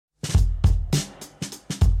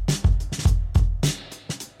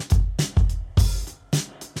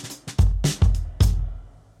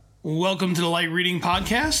Welcome to the Light Reading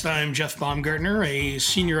Podcast. I'm Jeff Baumgartner, a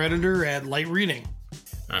senior editor at Light Reading.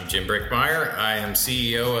 I'm Jim Brickmeyer. I am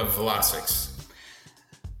CEO of Velocix.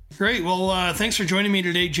 Great. Well, thanks for joining me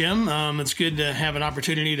today, Jim. It's good to have an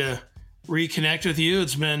opportunity to reconnect with you.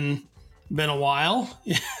 It's been a while,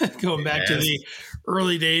 going back to the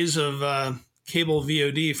early days of cable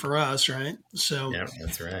VOD for us, right? So yeah,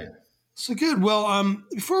 that's right. So good. Well,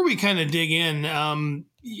 before we kind of dig in,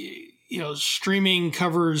 streaming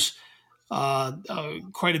covers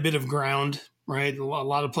quite a bit of ground, right? A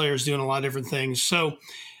lot of players doing a lot of different things. So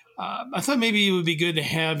I thought maybe it would be good to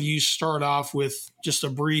have you start off with just a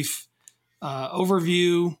brief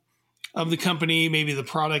overview of the company, maybe the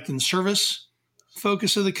product and service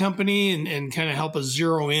focus of the company, and kind of help us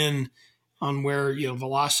zero in on where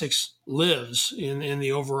Velocix lives in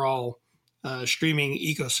the overall streaming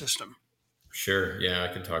ecosystem. Sure. Yeah, I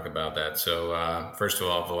can talk about that. So first of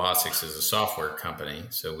all, Velocix is a software company.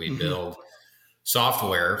 So we build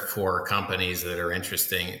software for companies that are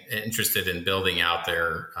interested in building out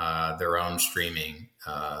their own streaming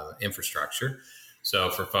infrastructure. So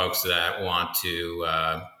for folks that want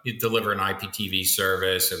to deliver an IPTV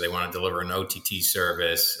service, or they want to deliver an OTT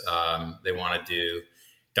service, they want to do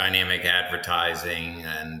dynamic advertising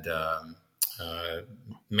and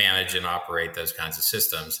manage and operate those kinds of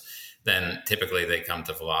systems, then typically they come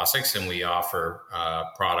to Velocix, and we offer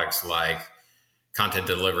products like content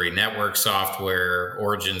delivery network software,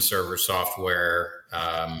 origin server software,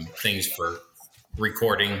 things for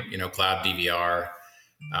recording, cloud DVR,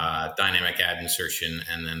 dynamic ad insertion,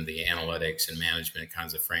 and then the analytics and management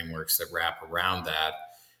kinds of frameworks that wrap around that.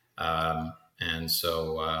 And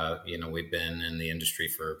so, we've been in the industry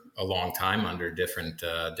for a long time under different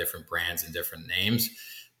brands and different names.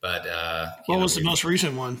 But what was the most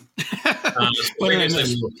recent one?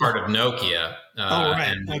 Previously, we were part of Nokia.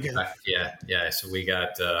 Right. Okay. Yeah. So we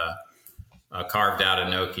got carved out of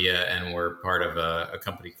Nokia, and we're part of a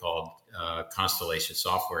company called Constellation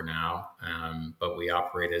Software now. But we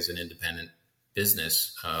operate as an independent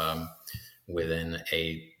business within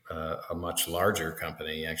a much larger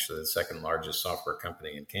company. Actually, the second largest software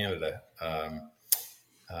company in Canada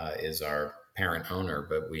is our parent owner,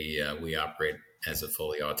 but we operate as a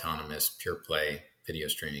fully autonomous, pure play video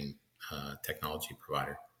streaming technology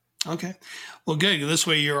provider. Okay. Well, good. This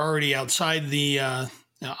way you're already outside the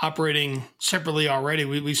operating separately already.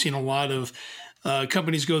 We've seen a lot of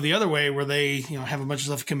companies go the other way, where they have a bunch of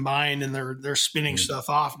stuff combined and they're spinning stuff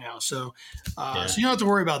off now. So so you don't have to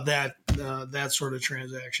worry about that sort of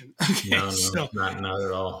transaction. Okay. No, not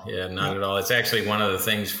at all. Yeah, not at all. It's actually one of the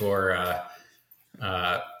things for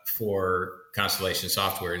Constellation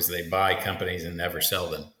Software is they buy companies and never sell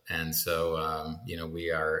them. And so,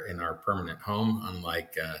 we are in our permanent home,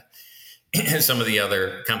 unlike some of the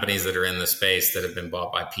other companies that are in the space that have been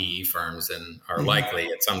bought by PE firms and are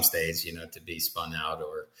likely at some stage, to be spun out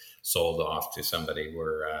or sold off to somebody.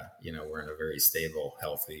 We're in a very stable,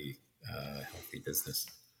 healthy business.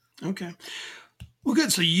 Okay. Well,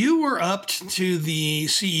 good. So you were upped to the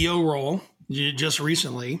CEO role just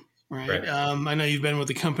recently, right? I know you've been with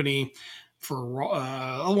the company for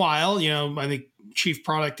a while. I think Chief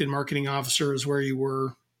Product and Marketing Officer is where you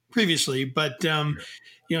were previously. But, now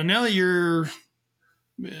that you're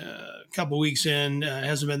a couple of weeks in,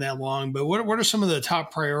 hasn't been that long, but what are some of the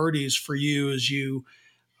top priorities for you as you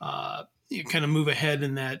kind of move ahead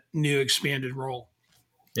in that new expanded role?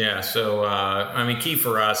 Yeah. So, key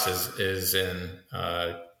for us is in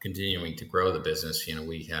continuing to grow the business.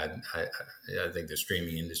 We had, I think the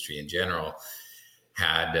streaming industry in general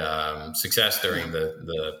had success during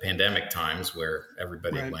the pandemic times, where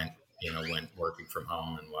everybody went working from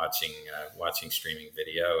home and watching streaming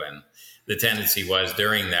video. And the tendency was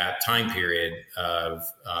during that time period of,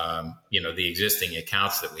 the existing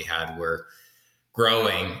accounts that we had were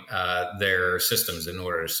growing their systems in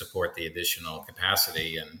order to support the additional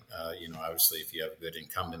capacity. And, obviously, if you have a good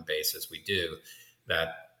incumbent base, as we do,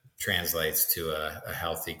 that translates to a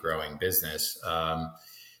healthy growing business.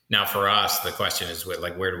 Now, for us, the question is,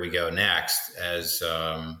 where do we go next as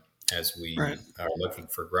we are looking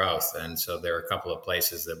for growth? And so there are a couple of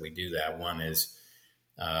places that we do that. One is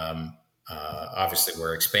obviously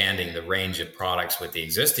we're expanding the range of products with the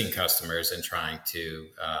existing customers and trying to,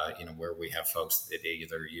 where we have folks that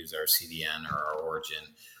either use our CDN or our Origin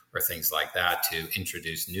or things like that, to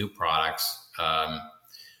introduce new products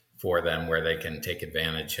for them, where they can take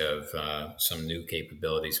advantage of some new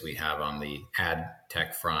capabilities we have on the ad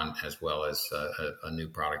tech front, as well as a new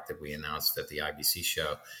product that we announced at the IBC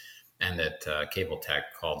show and at Cable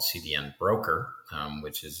Tech called CDN Broker,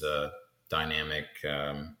 which is a dynamic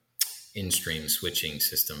in-stream switching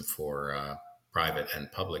system for private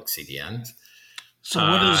and public CDNs. So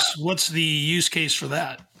what's the use case for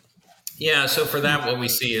that? Yeah, so for that, what we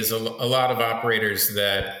see is a lot of operators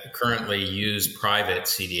that currently use private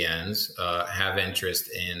CDNs have interest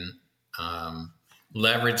in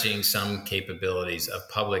leveraging some capabilities of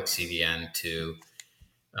public CDN to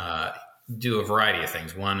do a variety of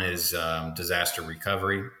things. One is disaster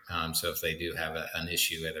recovery. So if they do have an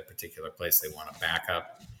issue at a particular place, they want to back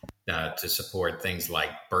up to support things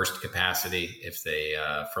like burst capacity. If they,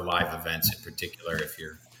 for live events in particular, if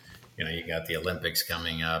you're, you got the Olympics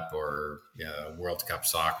coming up or World Cup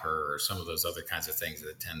soccer or some of those other kinds of things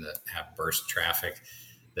that tend to have burst traffic,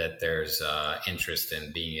 that there's interest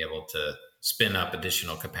in being able to spin up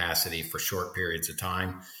additional capacity for short periods of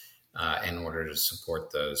time in order to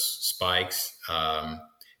support those spikes.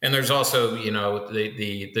 And there's also,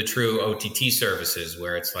 the true OTT services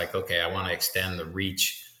where it's like, okay, I want to extend the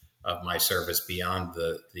reach of my service beyond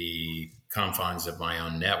the confines of my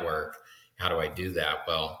own network. How do I do that?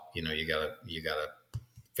 Well, you gotta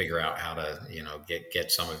figure out how to,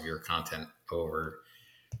 get some of your content over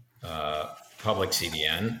public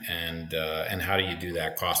CDN, and how do you do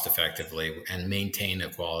that cost effectively and maintain a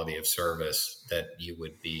quality of service that you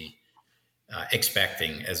would be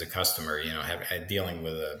expecting as a customer. Dealing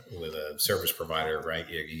with a service provider, right?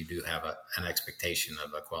 You do have an expectation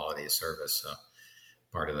of a quality of service. So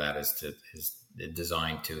part of that is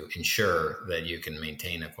designed to ensure that you can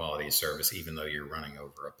maintain a quality of service, even though you're running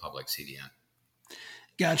over a public CDN.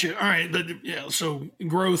 Gotcha. All right. So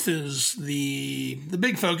growth is the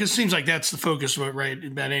big focus. Seems like that's the focus of it, right?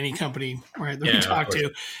 About any company, right? That we talk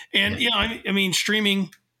to. And, I mean, streaming,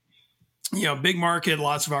 big market,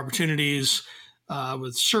 lots of opportunities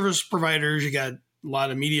with service providers. You got a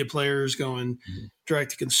lot of media players going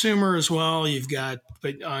direct to consumer as well.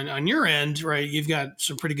 But on your end, right, you've got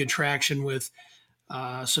some pretty good traction with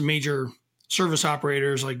some major service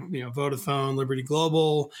operators like, Vodafone, Liberty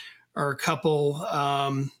Global, are a couple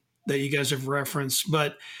that you guys have referenced.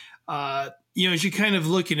 But, as you kind of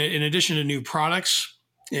look at it, in addition to new products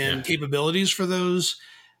and capabilities for those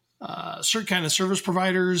certain kind of service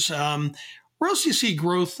providers, where else do you see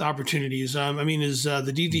growth opportunities? Is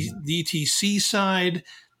the DTC side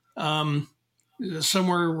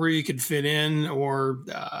somewhere where you could fit in, or,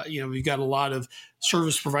 you've got a lot of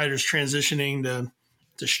service providers transitioning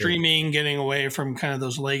to streaming, getting away from kind of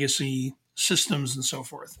those legacy systems and so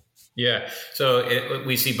forth? Yeah, so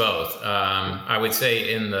we see both. I would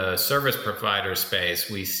say in the service provider space,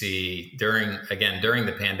 we see during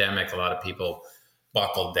the pandemic, a lot of people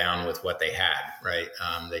buckled down with what they had, right?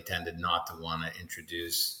 They tended not to want to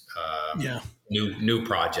introduce new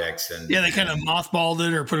projects, and they kind of mothballed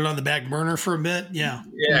it or put it on the back burner for a bit.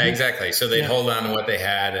 Exactly. So they'd hold on to what they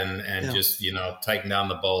had and just tighten down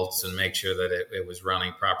the bolts and make sure that it was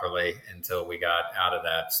running properly until we got out of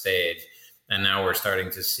that stage. And now we're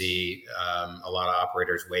starting to see a lot of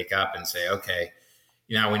operators wake up and say, okay,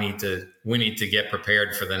 we need to get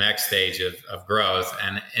prepared for the next stage of growth.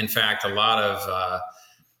 And in fact, a lot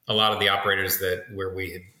of the operators where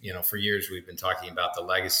we had, for years we've been talking about the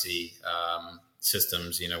legacy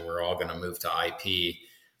systems. We're all going to move to IP.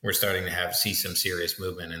 We're starting to see some serious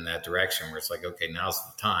movement in that direction, where it's like, okay, now's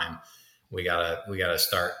the time. We gotta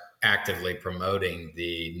start actively promoting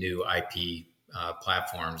the new IP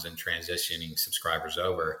platforms and transitioning subscribers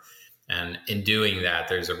over. And in doing that,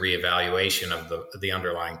 there's a reevaluation of the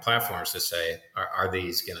underlying platforms to say, are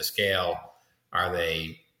these going to scale? Do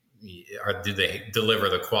they deliver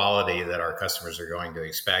the quality that our customers are going to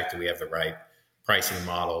expect? Do we have the right pricing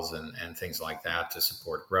models and things like that to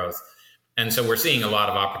support growth? And so we're seeing a lot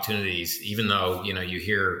of opportunities, even though, you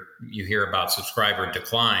hear about subscriber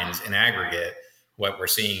declines in aggregate. What we're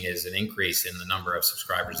seeing is an increase in the number of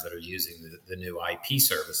subscribers that are using the new IP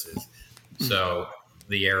services. Mm-hmm. So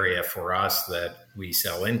the area for us that we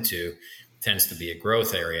sell into tends to be a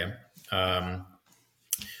growth area.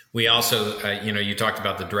 We also, you talked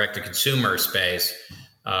about the direct-to-consumer space.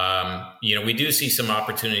 We do see some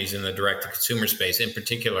opportunities in the direct-to-consumer space, in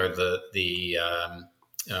particular the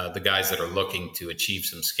guys that are looking to achieve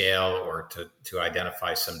some scale or to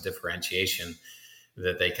identify some differentiation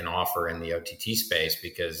that they can offer in the OTT space,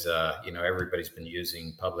 because everybody's been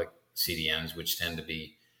using public CDNs, which tend to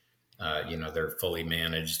be they're fully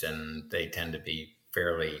managed and they tend to be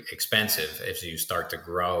fairly expensive if you start to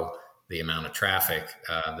grow the amount of traffic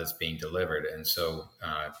that's being delivered. And so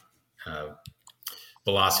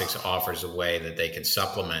Velocix offers a way that they can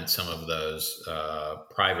supplement some of those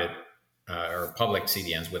private or public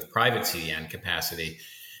CDNs with private CDN capacity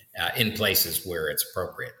in places where it's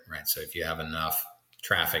appropriate, right? So if you have enough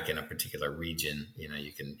traffic in a particular region,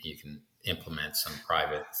 you can implement some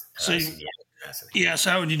private CDN. capacity. Yeah.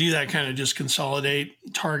 So how would you do that? Kind of just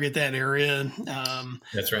consolidate, target that area.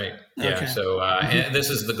 That's right. Yeah. Okay. So and this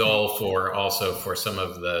is the goal for some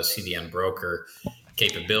of the CDN broker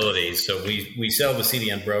capabilities. So we sell the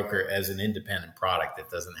CDN broker as an independent product. It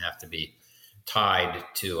doesn't have to be tied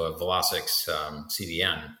to a Velocix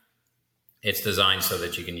CDN. It's designed so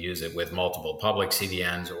that you can use it with multiple public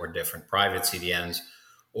CDNs or different private CDNs,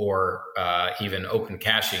 or even open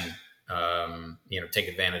caching. Take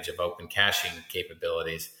advantage of open caching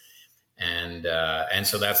capabilities, and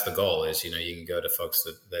so that's the goal. Is you can go to folks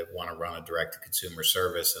that want to run a direct to consumer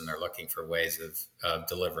service, and they're looking for ways of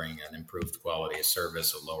delivering an improved quality of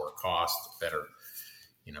service, a lower cost, better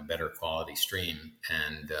quality stream,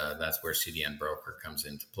 and that's where CDN Broker comes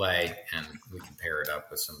into play, and we can pair it up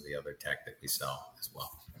with some of the other tech that we sell as well.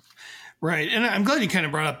 Right, and I'm glad you kind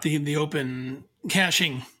of brought up the open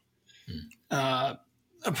caching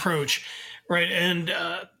approach, right? And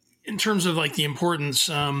in terms of like the importance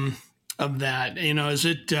of that, does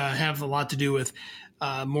it have a lot to do with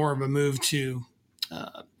more of a move to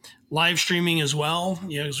live streaming as well?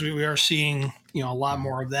 Because we are seeing a lot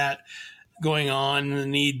more of that going on, and the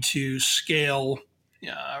need to scale,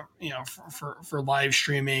 for live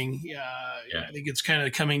streaming. I think it's kind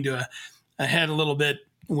of coming to a head a little bit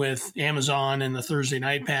with Amazon and the Thursday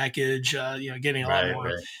night package, getting a lot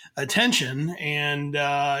more attention. And,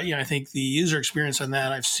 I think the user experience on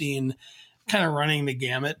that I've seen kind of running the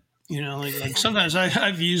gamut. Like sometimes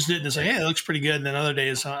I've used it and it's like, hey, it looks pretty good. And then other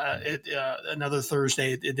days, another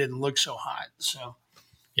Thursday, it didn't look so hot. So.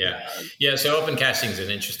 Yeah. So open caching is an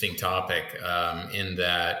interesting topic in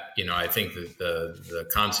that, I think that the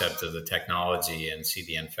concept of the technology and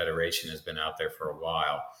CDN Federation has been out there for a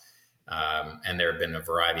while. And there have been a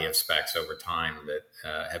variety of specs over time that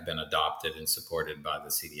have been adopted and supported by the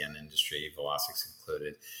CDN industry, Velocix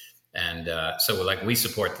included. And so like we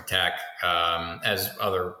support the tech as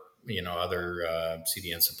other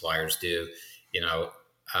CDN suppliers do.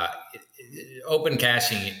 Open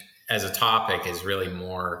caching as a topic is really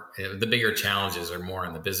more, the bigger challenges are more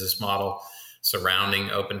in the business model surrounding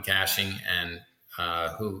open caching, and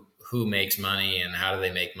who makes money and how do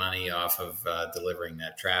they make money off of delivering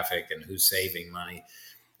that traffic, and who's saving money.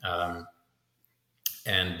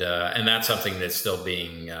 And that's something that's still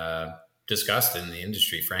being discussed in the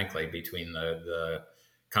industry, frankly, between the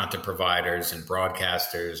content providers and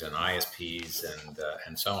broadcasters and ISPs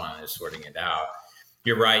and so on, is sorting it out.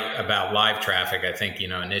 You're right about live traffic. I think,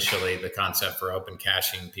 initially the concept for open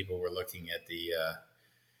caching, people were looking at the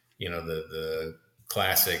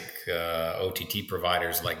classic OTT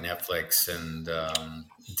providers like Netflix and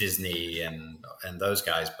Disney and those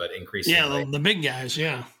guys, but increasingly, the big guys,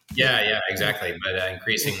 yeah, exactly. But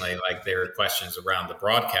increasingly, like there are questions around the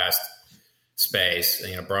broadcast space.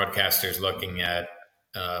 Broadcasters looking at,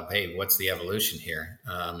 hey, what's the evolution here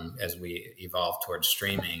as we evolve towards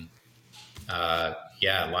streaming?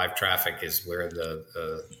 Live traffic is where there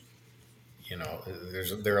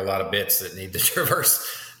are a lot of bits that need to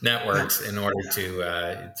traverse networks in order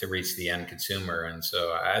to reach the end consumer. And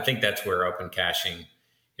so I think that's where open caching,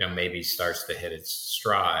 maybe starts to hit its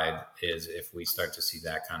stride, is if we start to see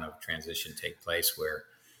that kind of transition take place where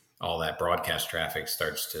all that broadcast traffic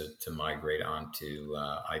starts to migrate onto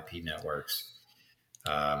IP networks.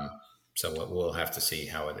 So we'll have to see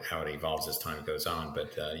how it evolves as time goes on,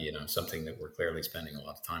 but something that we're clearly spending a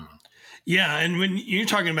lot of time on. Yeah, and when you're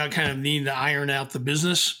talking about kind of needing to iron out the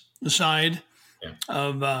business side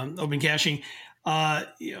of open caching,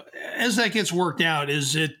 as that gets worked out,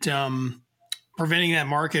 is it preventing that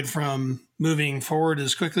market from moving forward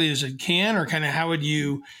as quickly as it can, or kind of how would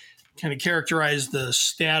you kind of characterize the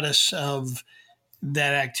status of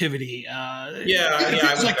that activity? It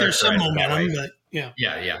feels like there's some momentum, but. Yeah.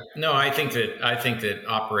 No, I think that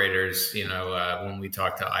operators, when we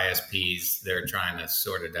talk to ISPs, they're trying to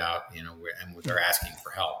sort it out, and they're asking for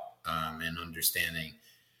help and understanding,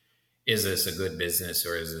 is this a good business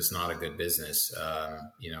or is this not a good business?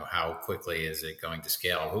 How quickly is it going to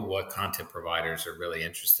scale? What content providers are really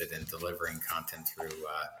interested in delivering content through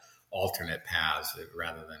alternate paths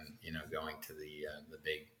rather than, going to the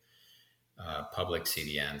big public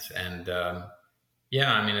CDNs. And,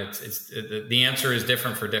 the answer is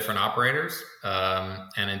different for different operators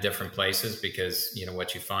and in different places, because,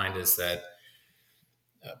 what you find is that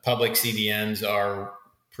public CDNs are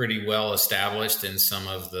pretty well established in some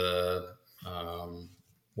of the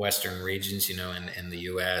Western regions, in the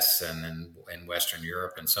US and in Western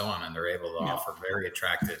Europe and so on, and they're able to offer very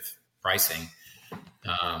attractive pricing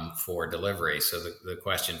for delivery. So the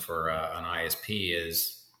question for an ISP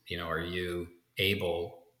is, are you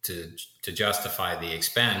able to justify the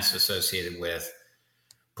expense associated with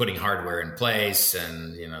putting hardware in place,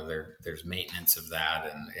 and there's maintenance of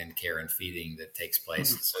that, and care and feeding that takes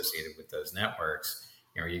place associated with those networks.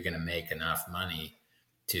 You're going to make enough money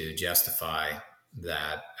to justify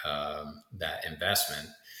that investment.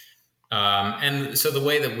 And so the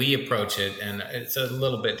way that we approach it, and it's a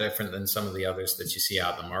little bit different than some of the others that you see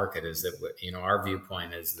out in the market, is that our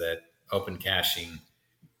viewpoint is that open caching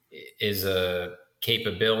is a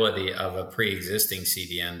capability of a pre-existing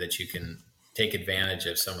CDN that you can take advantage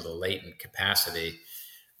of some of the latent capacity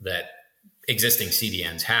that existing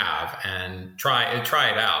CDNs have and try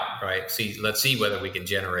it out, right? Let's see whether we can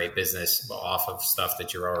generate business off of stuff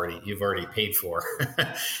that you've already paid for,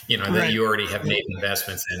 that you already have made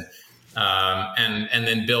investments in, and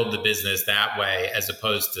then build the business that way, as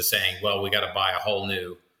opposed to saying, well, we got to buy a whole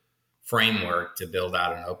new framework to build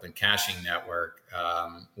out an open caching network,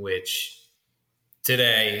 which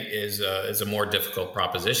today is a more difficult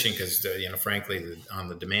proposition because, frankly, on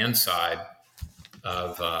the demand side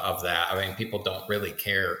of that, I mean, people don't really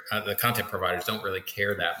care. The content providers don't really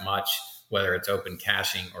care that much whether it's open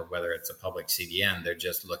caching or whether it's a public CDN. They're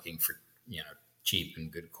just looking for cheap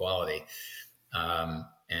and good quality. So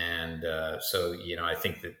I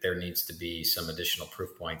think that there needs to be some additional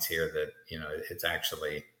proof points here that it's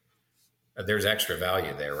actually there's extra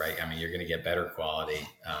value there, right? I mean, you're going to get better quality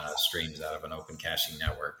streams out of an open caching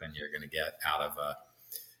network than you're going to get out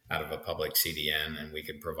of a public CDN, and we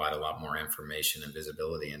could provide a lot more information and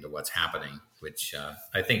visibility into what's happening, which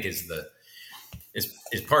I think is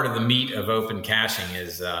part of the meat of open caching.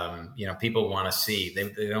 Is people want to see,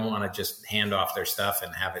 they don't want to just hand off their stuff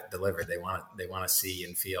and have it delivered. They want to see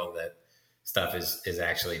and feel that stuff is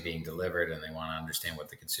actually being delivered, and they want to understand what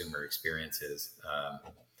the consumer experience is.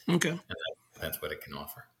 Okay, and that's what it can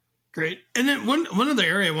offer. Great. And then one other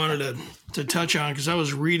area I wanted to touch on, because I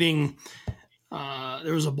was reading.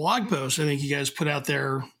 There was a blog post I think you guys put out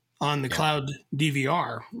there on the cloud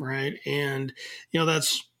DVR, right? And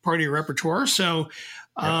that's part of your repertoire. So,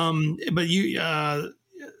 but you,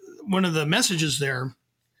 one of the messages there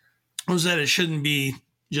was that it shouldn't be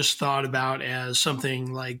just thought about as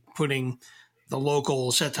something like putting the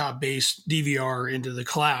local set-top based DVR into the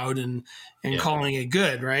cloud and calling it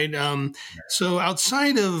good, right? So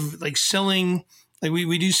outside of like selling, like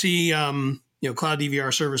we do see, cloud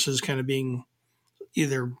DVR services kind of being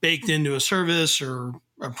either baked into a service or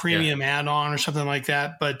a premium add-on or something like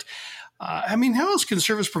that. But I mean, how else can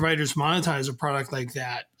service providers monetize a product like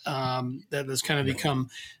that? That has kind of become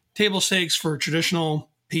table stakes for traditional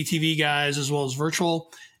PTV guys as well as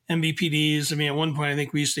virtual MVPDs. I mean, at one point, I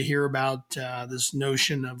think we used to hear about this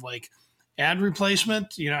notion of like ad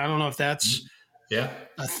replacement. I don't know if that's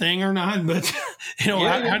a thing or not, but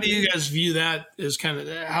how do you guys view that as kind of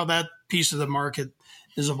how that piece of the market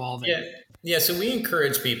is evolving? Yeah, so we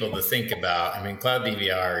encourage people to think about, cloud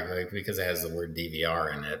DVR, because it has the word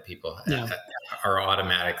DVR in it, people are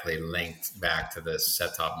automatically linked back to the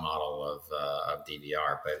set-top model of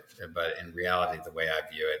DVR. But in reality, the way I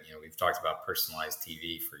view it, we've talked about personalized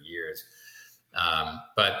TV for years.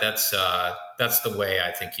 But that's the way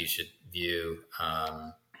I think you should view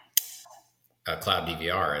cloud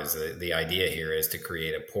DVR. Is the idea here is to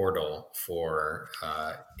create a portal for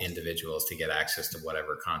individuals to get access to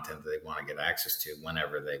whatever content they want to get access to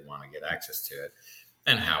whenever they want to get access to it,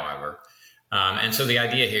 and however. And so the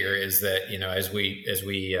idea here is that as we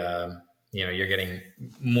you're getting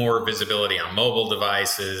more visibility on mobile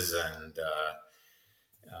devices, and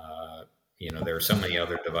there are so many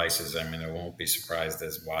other devices. I won't be surprised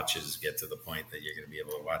as watches get to the point that you're going to be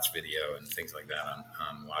able to watch video and things like that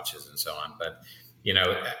on watches and so on. But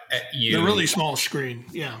the really small screen,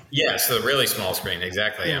 yes, the really small screen,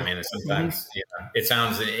 exactly. Yeah. Sometimes it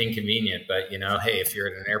sounds inconvenient, but hey, if you're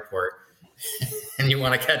at an airport and you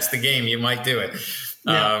want to catch the game, you might do it.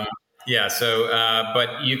 So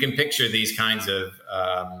but you can picture these kinds of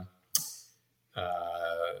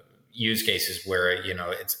use cases where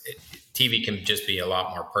TV can just be a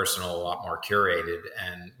lot more personal, a lot more curated,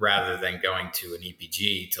 and rather than going to an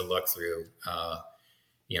EPG to look through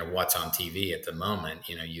what's on TV at the moment,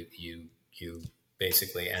 you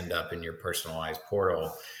basically end up in your personalized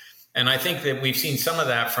portal. And I think that we've seen some of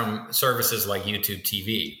that from services like YouTube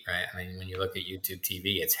TV, right? When you look at YouTube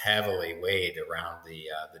TV, it's heavily weighed around the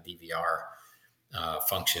DVR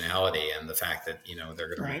functionality and the fact that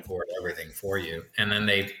they're going to record everything for you, and then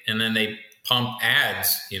they pump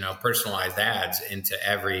ads, personalized ads into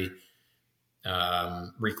every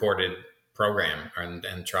recorded program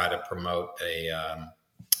and try to promote an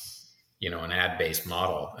ad-based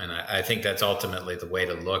model. And I think that's ultimately the way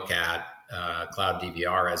to look at cloud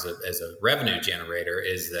DVR as a revenue generator,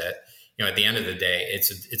 is that at the end of the day,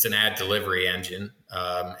 it's an ad delivery engine,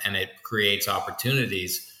 and it creates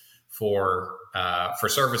opportunities for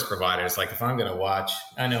service providers. Like if I'm going to watch,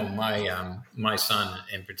 I know my son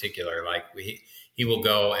in particular, like he will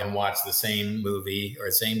go and watch the same movie or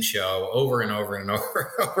the same show over and over and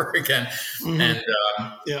over and over again. Mm-hmm.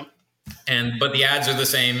 But the ads are the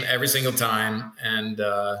same every single time. And,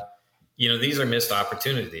 these are missed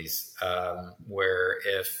opportunities, where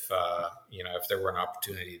if there were an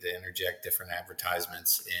opportunity to interject different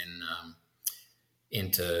advertisements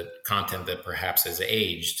into content that perhaps has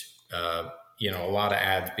aged, a lot of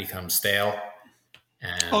ads become stale.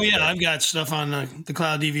 And, I've got stuff on the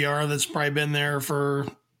cloud DVR that's probably been there for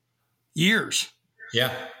years.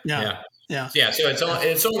 Yeah. So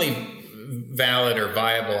it's only valid or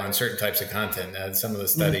viable on certain types of content. Some of the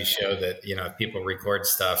studies show that if people record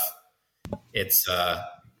stuff, it's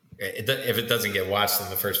if it doesn't get watched in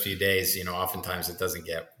the first few days, oftentimes it doesn't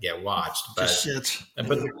get watched. But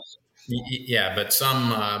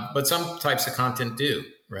some types of content do,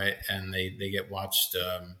 right? And they get watched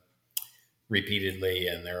repeatedly,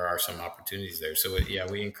 and there are some opportunities there. So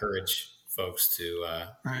we encourage folks to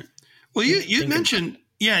right. Well, you mentioned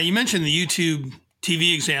the YouTube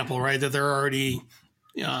TV example, right? That they're already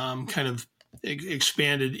kind of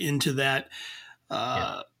expanded into that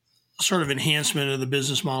sort of enhancement of the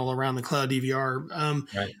business model around the cloud DVR.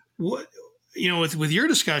 Right. What with your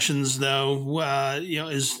discussions though,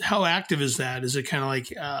 is how active is that? Is it kind of like,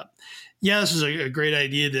 this is a great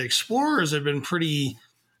idea to explore? Or has it been pretty?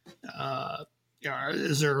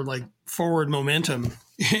 Is there like forward momentum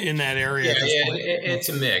in that area? It's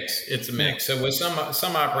a mix. It's a mix. So with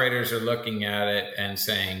some operators are looking at it and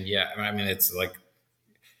saying, it's like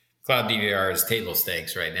cloud DVR is table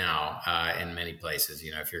stakes right now in many places.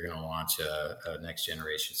 If you're going to launch a next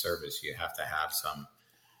generation service, you have to have some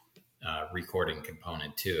recording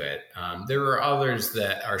component to it. There are others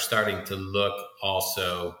that are starting to look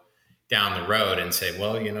also down the road and say,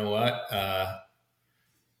 well, you know what?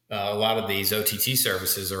 A lot of these OTT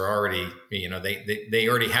services are already, they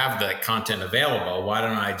already have the content available. Why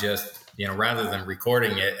don't I just, rather than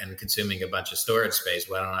recording it and consuming a bunch of storage space,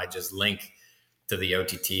 why don't I just link to the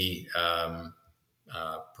OTT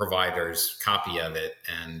provider's copy of it,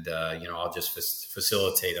 and I'll just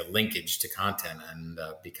facilitate a linkage to content and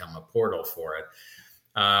become a portal for it.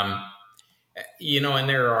 And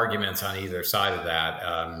there are arguments on either side of that.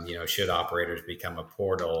 Should operators become a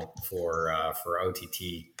portal for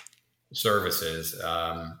OTT services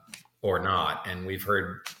or not? And we've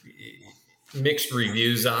heard mixed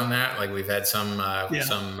reviews on that. Like we've had some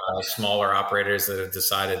smaller operators that have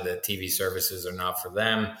decided that TV services are not for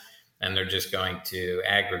them, and they're just going to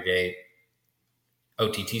aggregate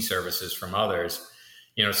OTT services from others.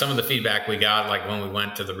 Some of the feedback we got, like when we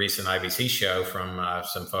went to the recent IBC show from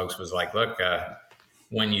some folks, was like, look,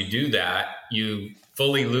 when you do that, you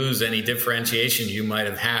fully lose any differentiation you might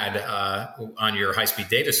have had on your high-speed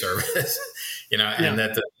data service, and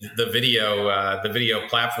that the video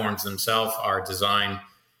platforms themselves are designed,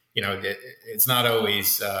 it's not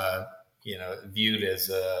always, viewed as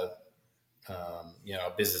a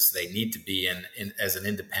business they need to be in as an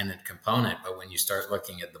independent component. But when you start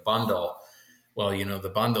looking at the bundle, well,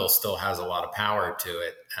 the bundle still has a lot of power to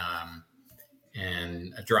it,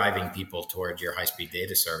 and driving people towards your high-speed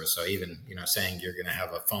data service. So even, saying you're going to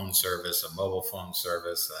have a phone service, a mobile phone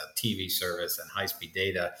service, a TV service, and high-speed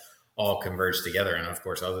data all converge together. And of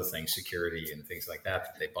course, other things, security and things like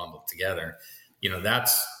that they bundle together.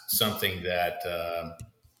 That's something that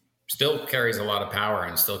still carries a lot of power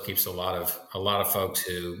and still keeps a lot of folks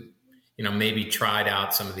who, maybe tried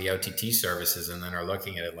out some of the OTT services and then are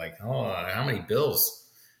looking at it like, oh, how many bills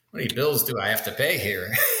do I have to pay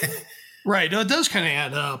here? Right. It does kind of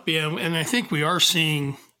add up. Yeah. And I think we are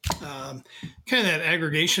seeing kind of that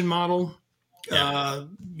aggregation model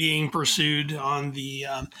being pursued on the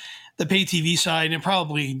pay TV side. And it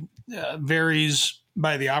probably varies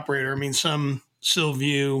by the operator. I mean, some still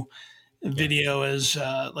view video as,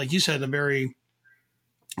 like you said, a very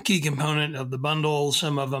key component of the bundle.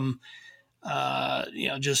 Some of them,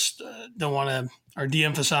 just don't want to, are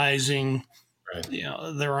de-emphasizing,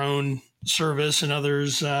 their own service, and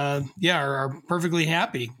others, are perfectly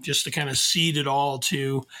happy just to kind of cede it all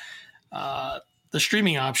to the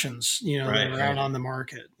streaming options, that are out on the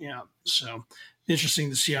market. Yeah. So interesting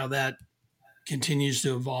to see how that continues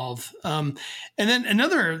to evolve. And then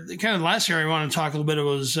another kind of last area I want to talk a little bit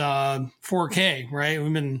about was 4K, right?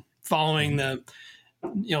 We've been following that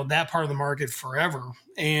part of the market forever.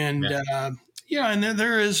 And, and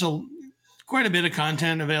there is quite a bit of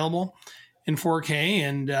content available in 4K,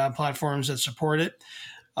 and platforms that support it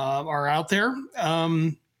are out there.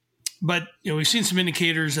 but we've seen some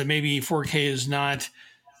indicators that maybe 4K is not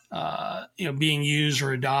being used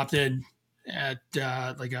or adopted at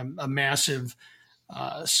like a massive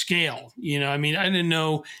scale. I mean, I didn't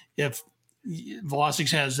know if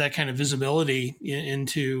Velocix has that kind of visibility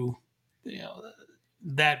into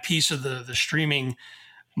that piece of the streaming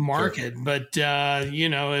market. Sure. But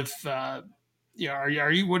if are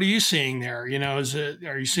you what are you seeing there?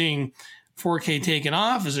 Are you seeing 4K taken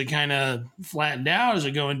off? Is it kind of flattened out? Is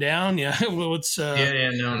it going down? Yeah. What's I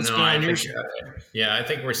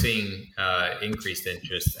think we're seeing increased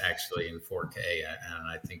interest actually in 4K, and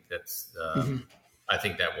I think that's I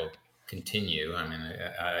think that will continue. I mean,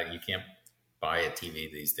 you can't buy a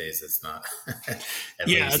TV these days. It's not.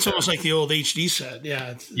 It's almost like the old HD set.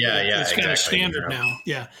 Yeah. It's exactly. Kind of standard now.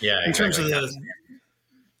 Yeah. Yeah. In terms of for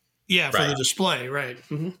the display, right?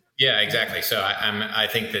 Mm-hmm. Yeah, exactly. So I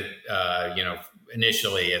think that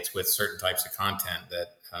initially it's with certain types of content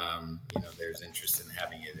that there's interest in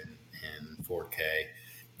having it in 4K.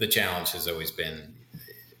 The challenge has always been,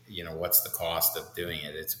 what's the cost of doing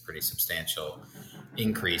it? It's a pretty substantial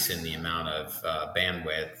increase in the amount of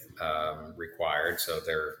bandwidth required. So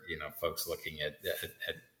there, folks looking at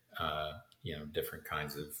different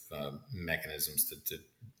kinds of mechanisms to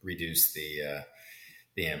reduce the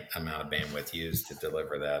amount of bandwidth used to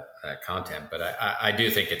deliver that content. But I do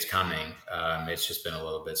think it's coming. It's just been a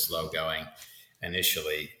little bit slow going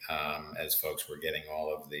initially as folks were getting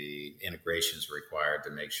all of the integrations required to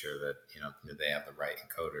make sure that, they have the right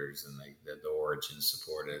encoders and the origin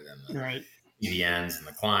supported and the right. CDNs and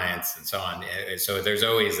the clients and so on. So there's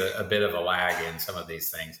always a bit of a lag in some of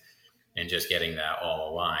these things and just getting that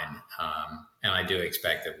all aligned. And I do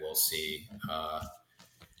expect that we'll see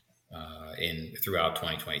throughout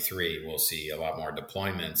 2023, we'll see a lot more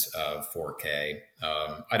deployments of 4K.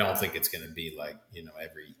 I don't think it's going to be like,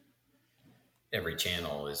 every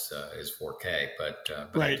channel is 4K, but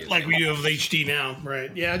right, like we do with HD now,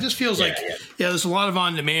 right? Yeah, it just feels like there's a lot of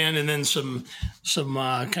on demand, and then some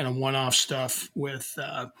kind of one-off stuff with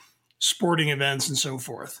sporting events and so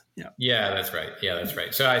forth. Yeah, that's right.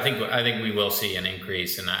 So I think we will see an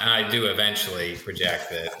increase, and I do eventually project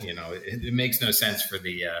that it makes no sense for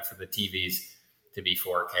the TVs to be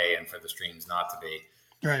 4K and for the streams not to be.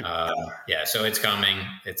 Right. So it's coming.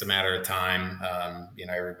 It's a matter of time.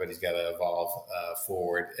 Everybody's got to evolve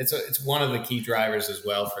forward. It's one of the key drivers as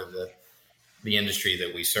well for the industry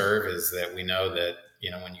that we serve is that we know that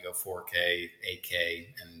when you go 4K, 8K,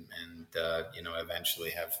 and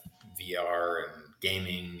eventually have VR and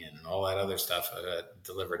gaming and all that other stuff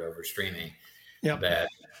delivered over streaming, that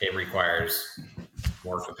it requires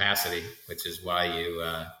more capacity, which is why you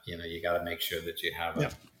got to make sure that you have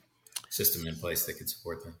a system in place that can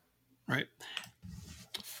support them. Right.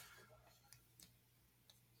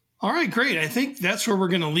 All right, great. I think that's where we're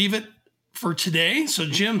going to leave it for today. So,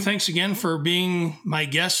 Jim, thanks again for being my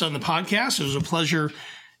guest on the podcast. It was a pleasure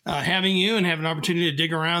having you and have an opportunity to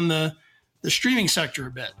dig around the streaming sector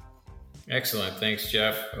a bit. Excellent. Thanks,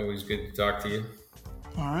 Jeff. Always good to talk to you.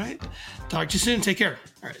 All right. Talk to you soon. Take care.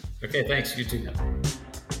 All right. Okay, thanks. You too.